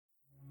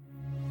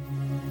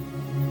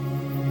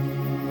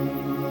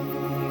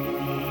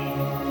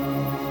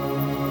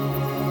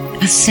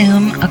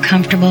Assume a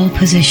comfortable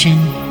position.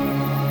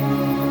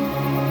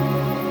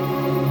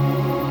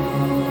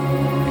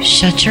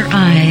 Shut your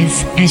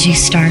eyes as you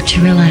start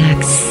to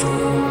relax.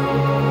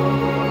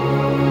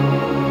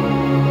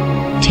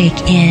 Take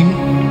in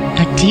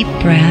a deep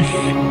breath.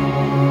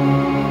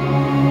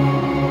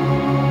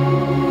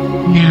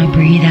 Now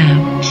breathe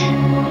out.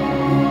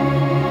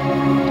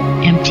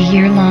 Empty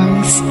your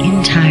lungs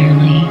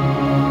entirely.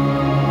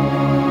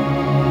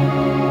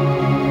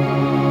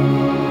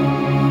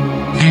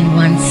 And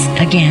once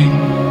again.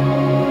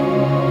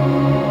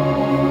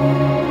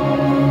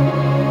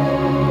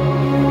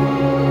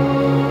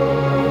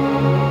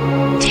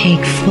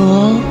 Take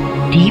full,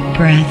 deep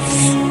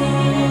breaths,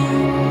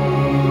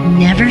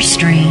 never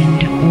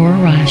strained or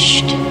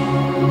rushed.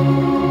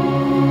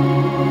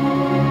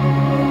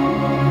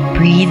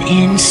 Breathe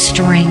in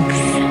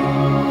strength.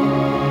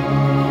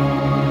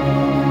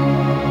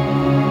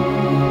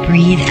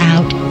 Breathe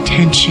out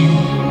tension.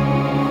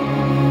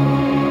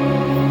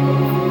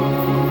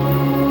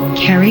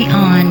 Carry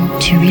on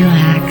to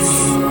relax.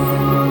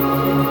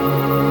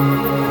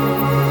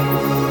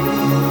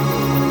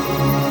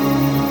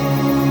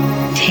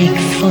 Take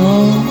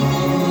full,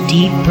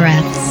 deep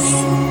breaths.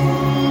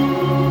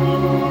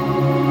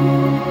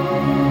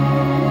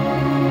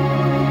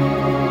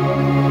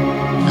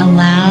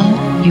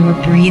 Allow your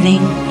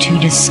breathing to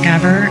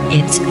discover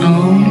its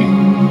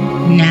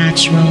own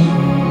natural,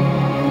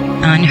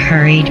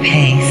 unhurried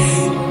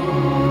pace.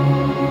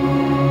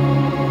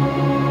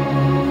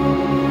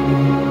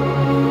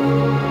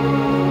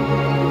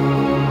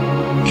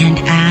 And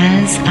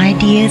as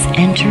ideas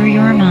enter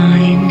your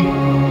mind,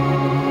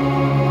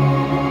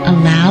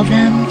 allow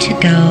them to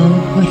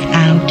go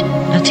without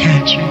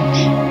attachment.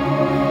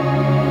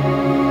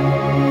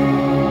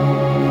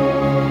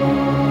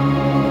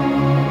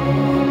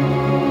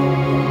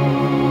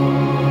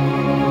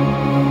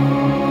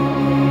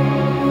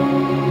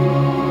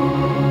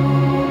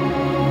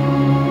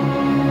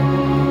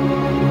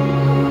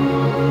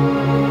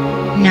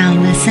 Now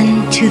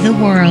listen to the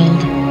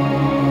world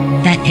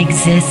that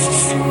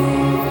exists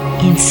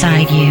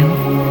inside you.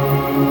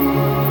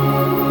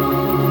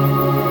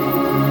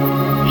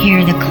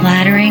 Hear the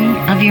clattering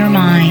of your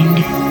mind,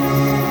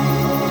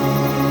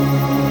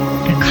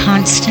 the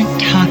constant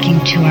talking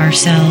to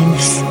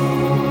ourselves.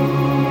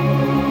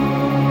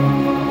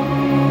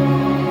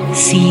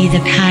 See the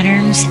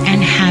patterns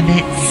and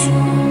habits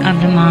of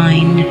the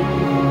mind.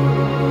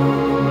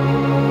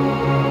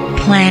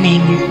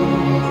 Planning,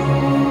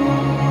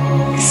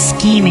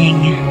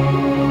 scheming,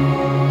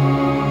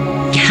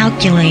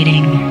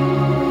 calculating,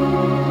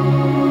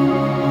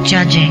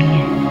 judging,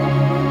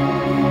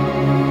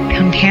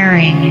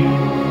 comparing,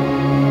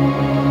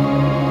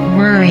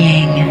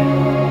 worrying,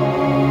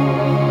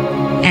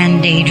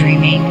 and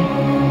daydreaming.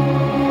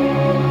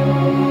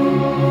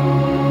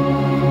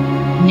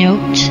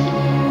 Note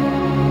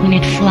when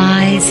it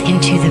flies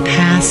into the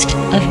past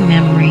of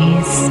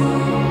memories,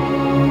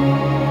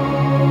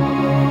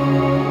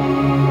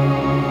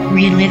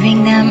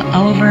 reliving them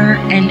over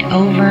and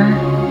over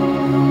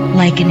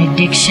like an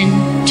addiction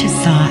to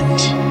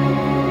thought.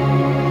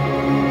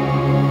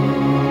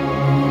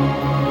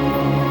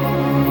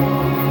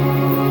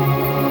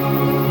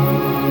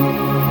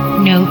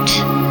 Note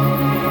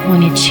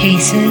when it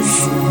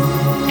chases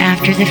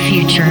after the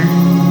future,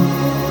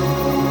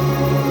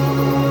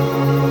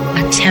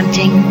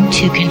 attempting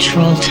to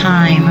control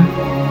time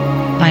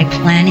by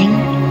planning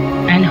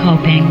and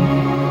hoping.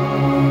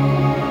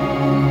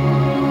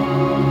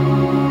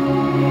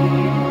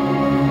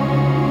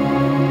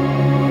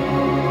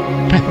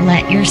 But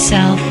let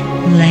yourself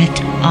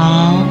let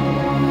all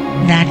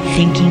that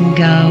thinking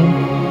go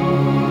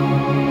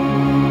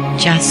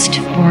just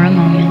for a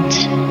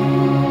moment.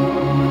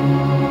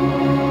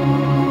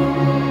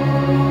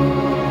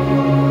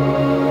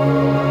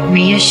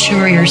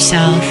 Reassure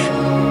yourself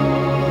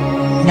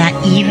that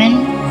even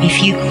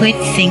if you quit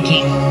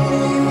thinking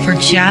for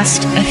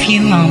just a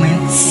few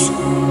moments,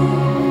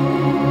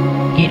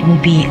 it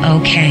will be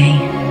okay.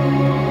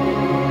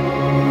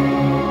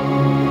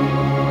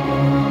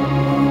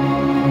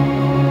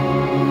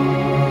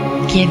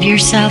 Give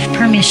yourself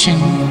permission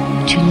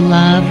to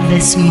love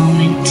this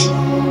moment.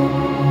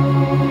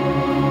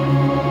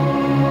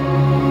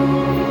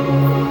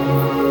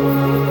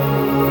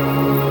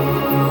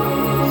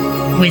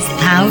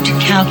 Without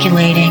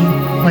calculating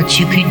what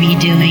you could be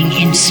doing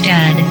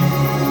instead.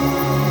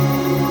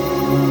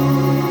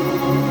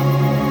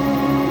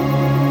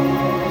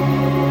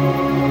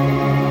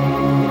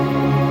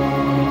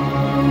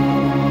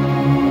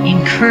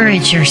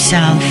 Encourage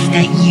yourself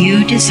that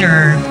you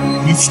deserve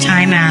this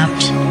time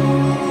out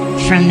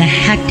from the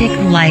hectic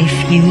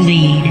life you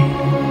lead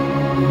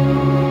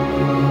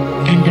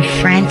and the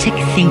frantic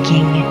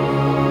thinking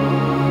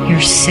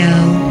you're so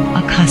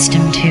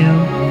accustomed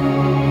to.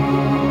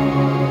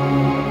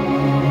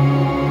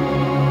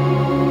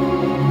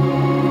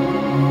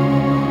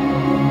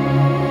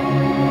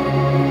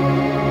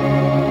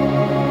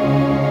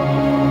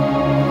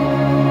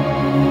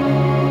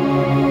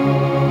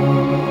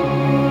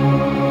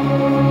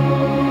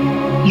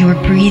 Your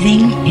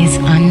breathing is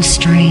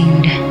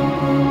unstrained.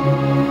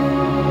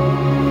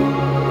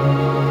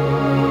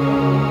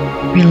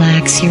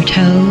 Relax your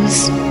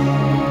toes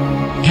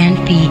and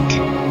feet.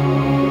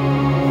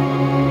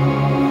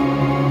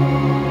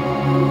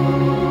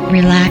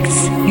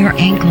 Relax your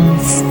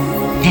ankles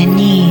and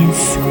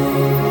knees.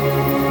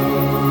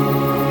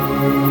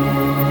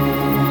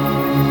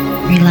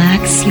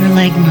 Relax your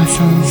leg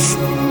muscles.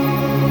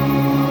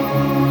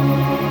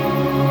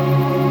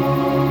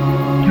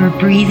 Your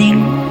breathing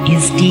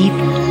is deep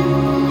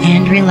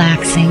and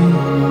relaxing.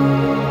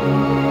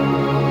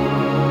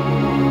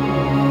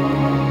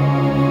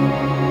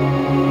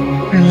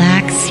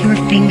 Relax your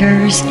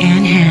fingers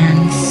and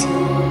hands.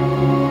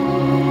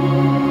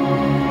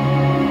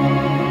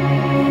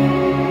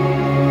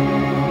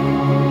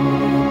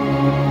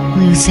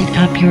 Loosen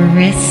up your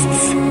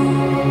wrists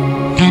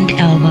and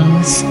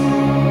elbows.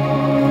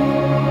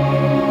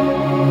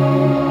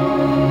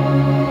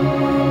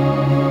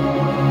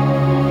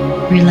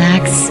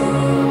 Relax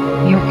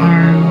your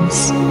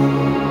arms.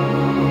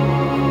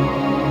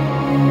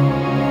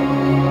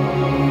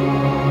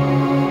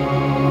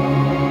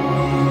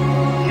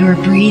 Your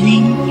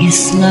breathing is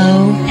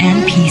slow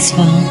and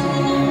peaceful.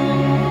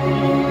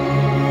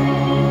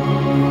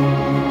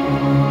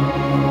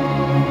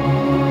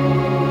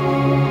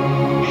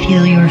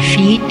 Feel your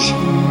feet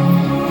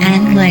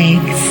and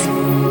legs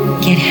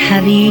get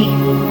heavy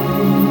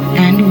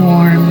and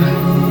warm.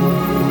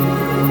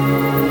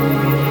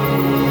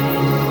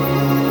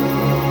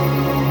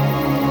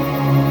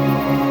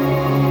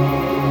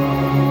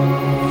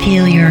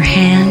 Feel your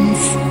hands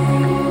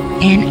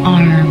and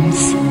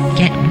arms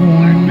get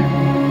warm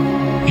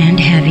and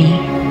heavy.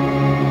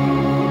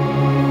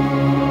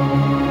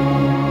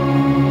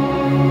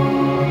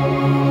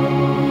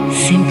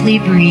 Simply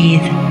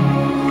breathe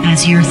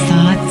as your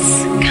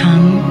thoughts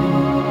come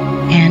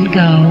and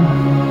go.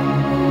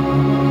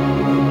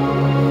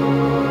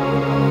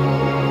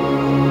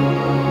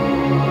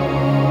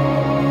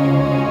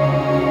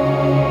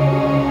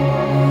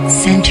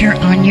 Center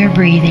on your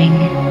breathing.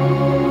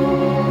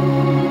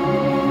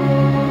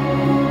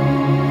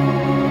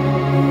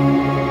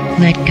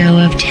 Let go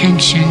of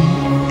tension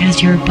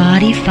as your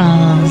body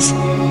falls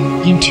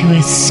into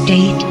a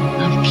state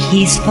of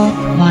peaceful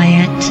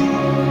quiet.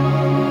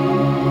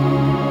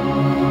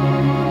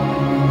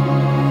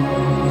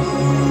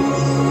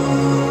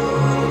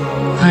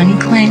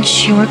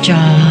 Unclench your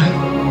jaw.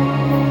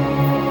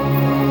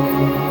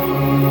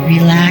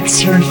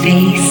 Relax your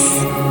face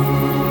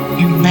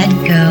and let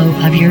go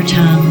of your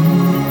tongue.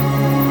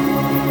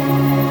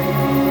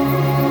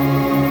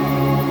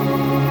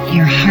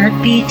 Your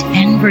heartbeat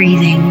and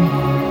breathing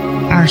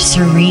are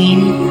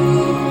serene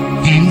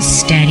and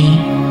steady.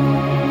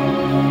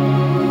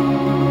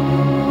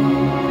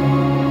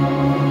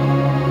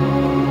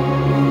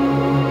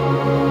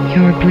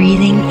 Your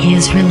breathing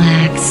is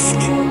relaxed.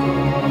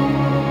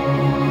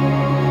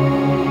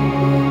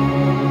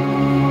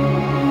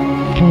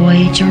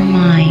 Void your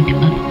mind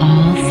of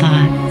all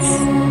thoughts.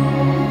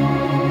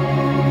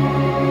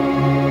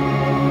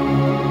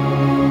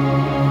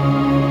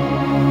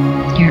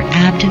 Your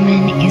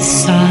abdomen is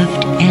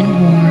soft and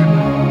warm.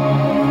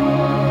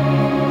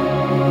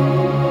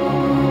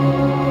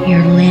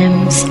 Your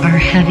limbs are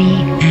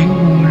heavy and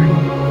warm.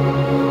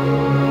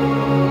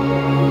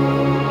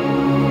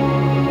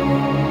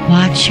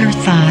 Watch your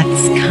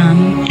thoughts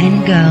come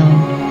and go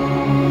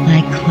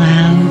like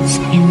clouds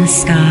in the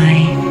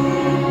sky.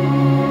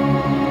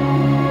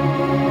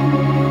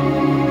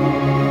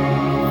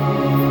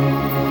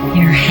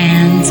 Your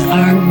hands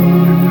are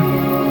warm.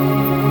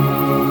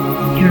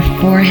 Your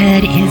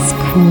forehead is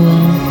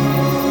cool,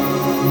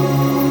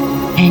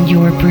 and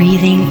your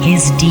breathing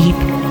is deep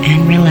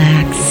and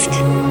relaxed.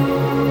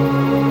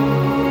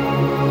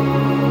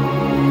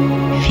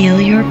 Feel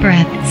your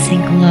breath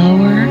sink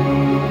lower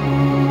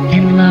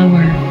and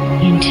lower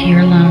into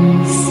your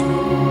lungs.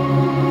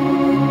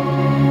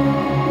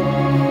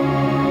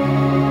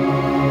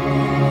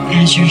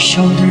 As your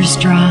shoulders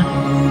drop,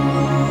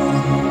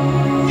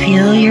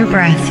 feel your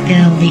breath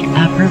fill the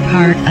upper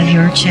part of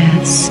your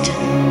chest.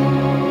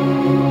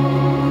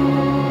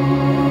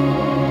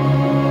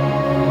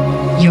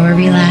 You're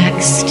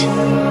relaxed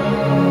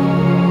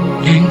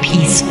and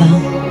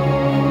peaceful.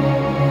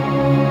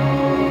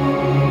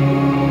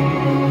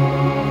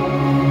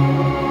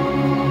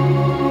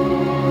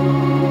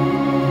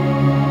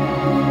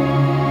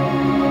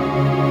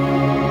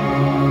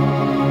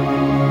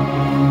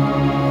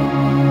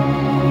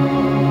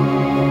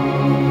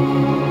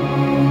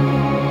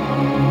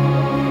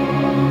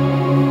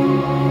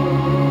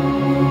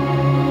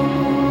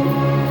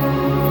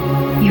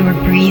 Your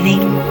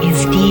breathing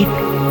is deep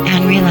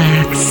and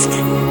relaxed.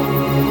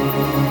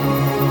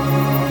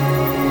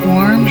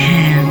 Warm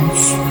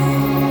hands,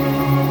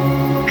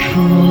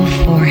 cool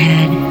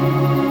forehead.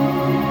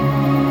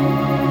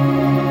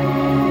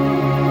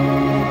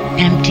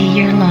 Empty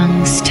your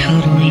lungs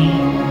totally.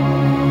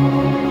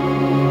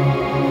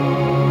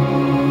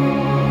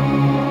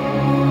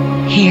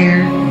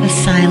 Hear the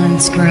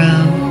silence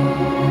grow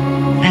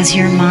as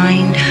your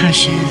mind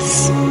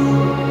hushes.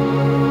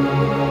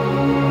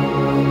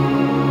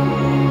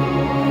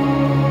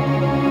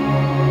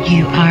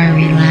 You are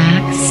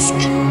relaxed,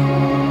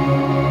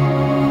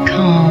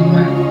 calm,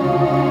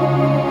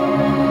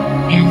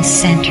 and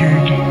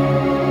centered.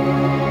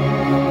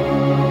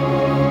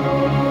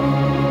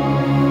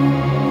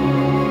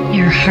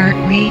 Your heart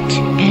rate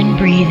and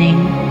breathing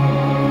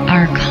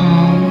are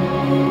calm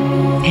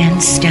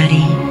and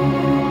steady.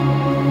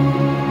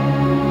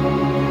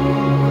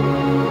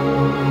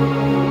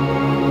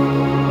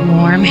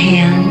 Warm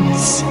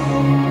hands,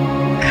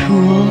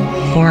 cool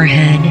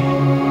forehead.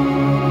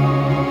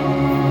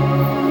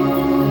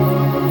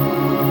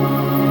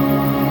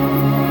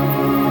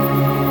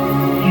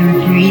 Your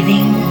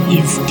breathing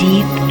is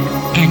deep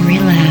and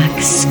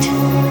relaxed.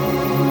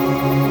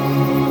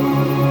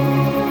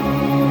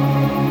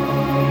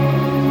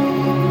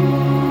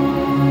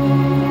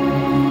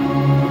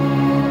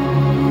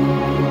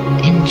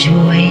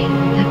 Enjoy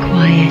the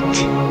quiet.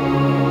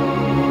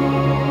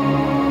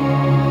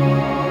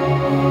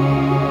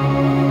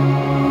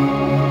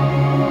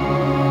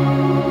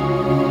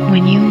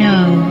 When you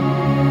know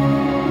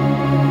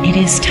it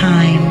is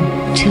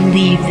time to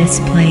leave this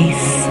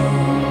place,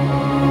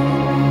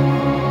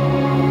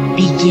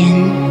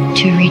 begin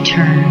to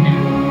return.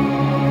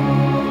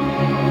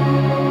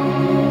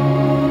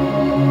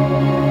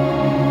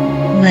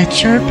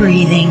 Let your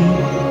breathing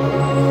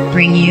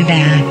bring you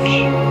back.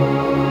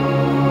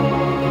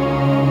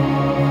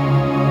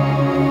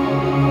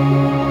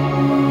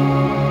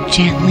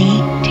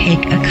 Gently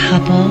take a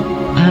couple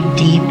of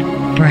deep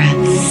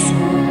breaths.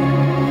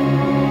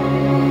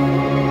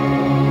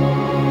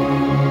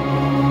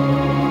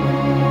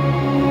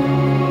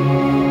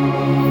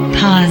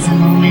 Pause a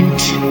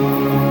moment.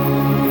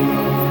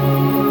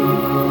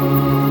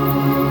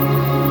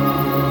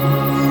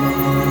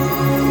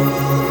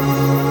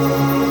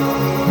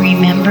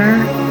 Remember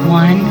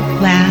one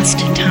last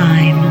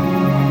time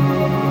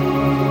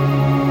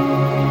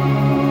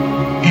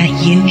that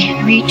you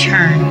can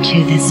return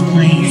to this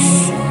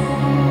place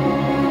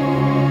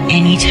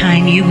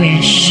anytime you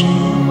wish.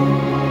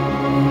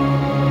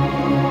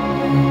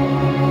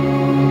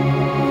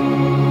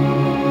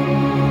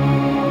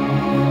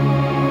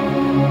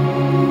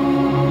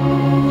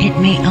 It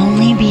may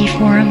only be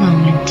for a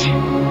moment,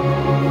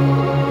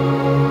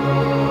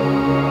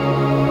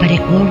 but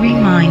it will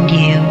remind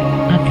you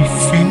of the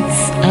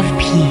sense of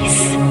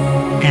peace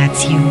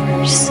that's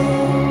yours.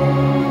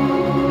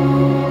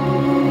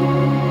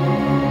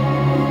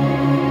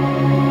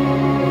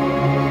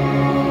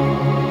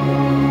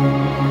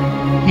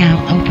 Now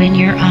open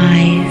your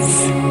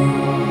eyes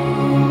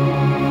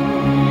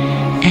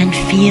and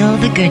feel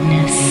the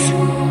goodness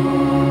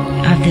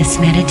of this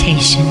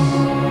meditation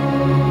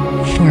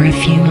for a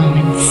few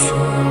moments.